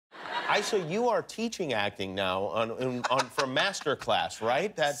So you are teaching acting now for masterclass,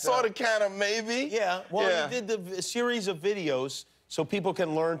 right? That sort of, kind of, maybe. Yeah. Well, you did the series of videos so people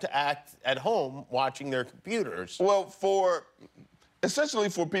can learn to act at home watching their computers. Well, essentially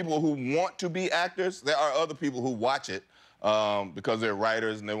for people who want to be actors, there are other people who watch it because they're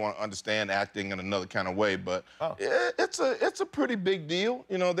writers and they want to understand acting in another kind of way. But it's a pretty big deal.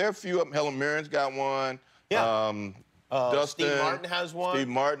 You know, there are a few of them. Helen Mirren's got one. Yeah. Dustin, Steve Martin has one. Steve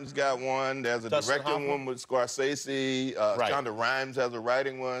Martin's got one. There's a directing one with Scorsese. Shonda Rhimes has a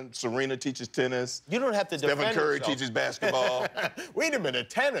writing one. Serena teaches tennis. You don't have to defend Stephen Curry yourself. teaches basketball. Wait a minute,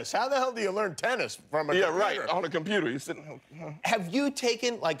 tennis? How the hell do you learn tennis from a computer? Right, on a computer. You're sitting. Have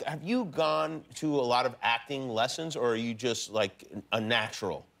you gone to a lot of acting lessons, or are you just like a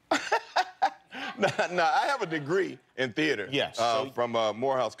natural? No, I have a degree in theater. Yes. From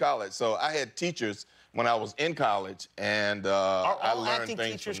Morehouse College. So I had teachers when I was in college, and I learned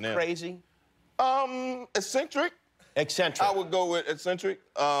things from them. Are all acting teachers crazy? Eccentric. Eccentric. I would go with eccentric.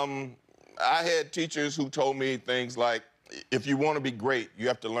 I had teachers who told me things like, if you want to be great, you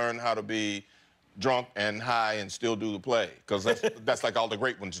have to learn how to be drunk and high and still do the play, because that's like all the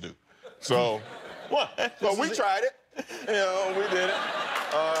great ones do. So, so we tried it. You know, we did it.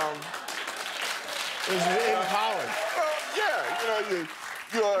 This is in college. Yeah, you know, you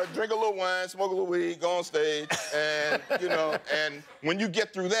drink a little wine, smoke a little weed, go on stage, and, you know, and when you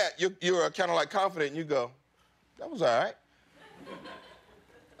get through that, you're kind of like confident, and you go, that was all right.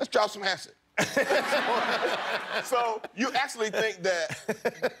 Let's drop some acid. So you actually think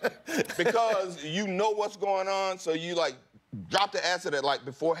that because you know what's going on, so you, like, drop the acid at, like,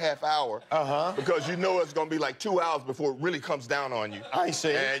 before half hour. Because you know it's going to be, like, 2 hours before it really comes down on you. I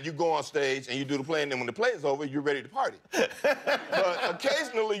see. And you go on stage and you do the play, and then when the play is over, you're ready to party. But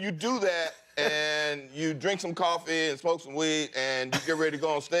occasionally you do that, and you drink some coffee and smoke some weed, and you get ready to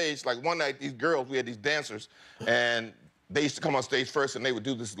go on stage. Like, one night, these girls, we had these dancers, and they used to come on stage first, and they would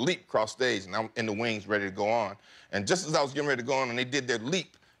do this leap across stage, and I'm in the wings ready to go on. And just as I was getting ready to go on, and they did their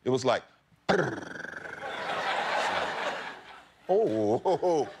leap, it was like,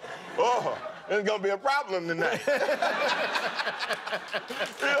 oh, there's gonna be a problem tonight. You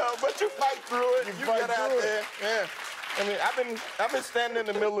know, but you fight through it. You get out there. Yeah. I mean, I've been standing in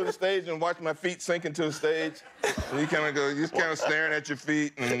the middle of the stage and watching my feet sink into the stage. And you kind of go, you're just kind of staring at your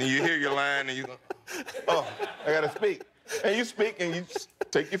feet, and you hear your line, and you go, oh, I gotta speak. And you speak, and you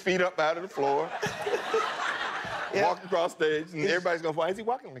take your feet up out of the floor. Walk across stage, and everybody's going, why is he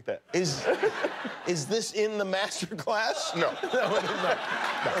walking like that? Is this in the master class? No. No, it is not.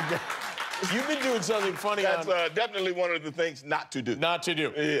 No. Okay. You've been doing something funny. That's definitely one of the things not to do. Not to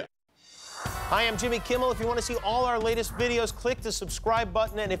do. Yeah. Hi, I'm Jimmy Kimmel. If you want to see all our latest videos, click the subscribe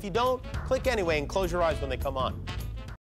button. And if you don't, click anyway and close your eyes when they come on.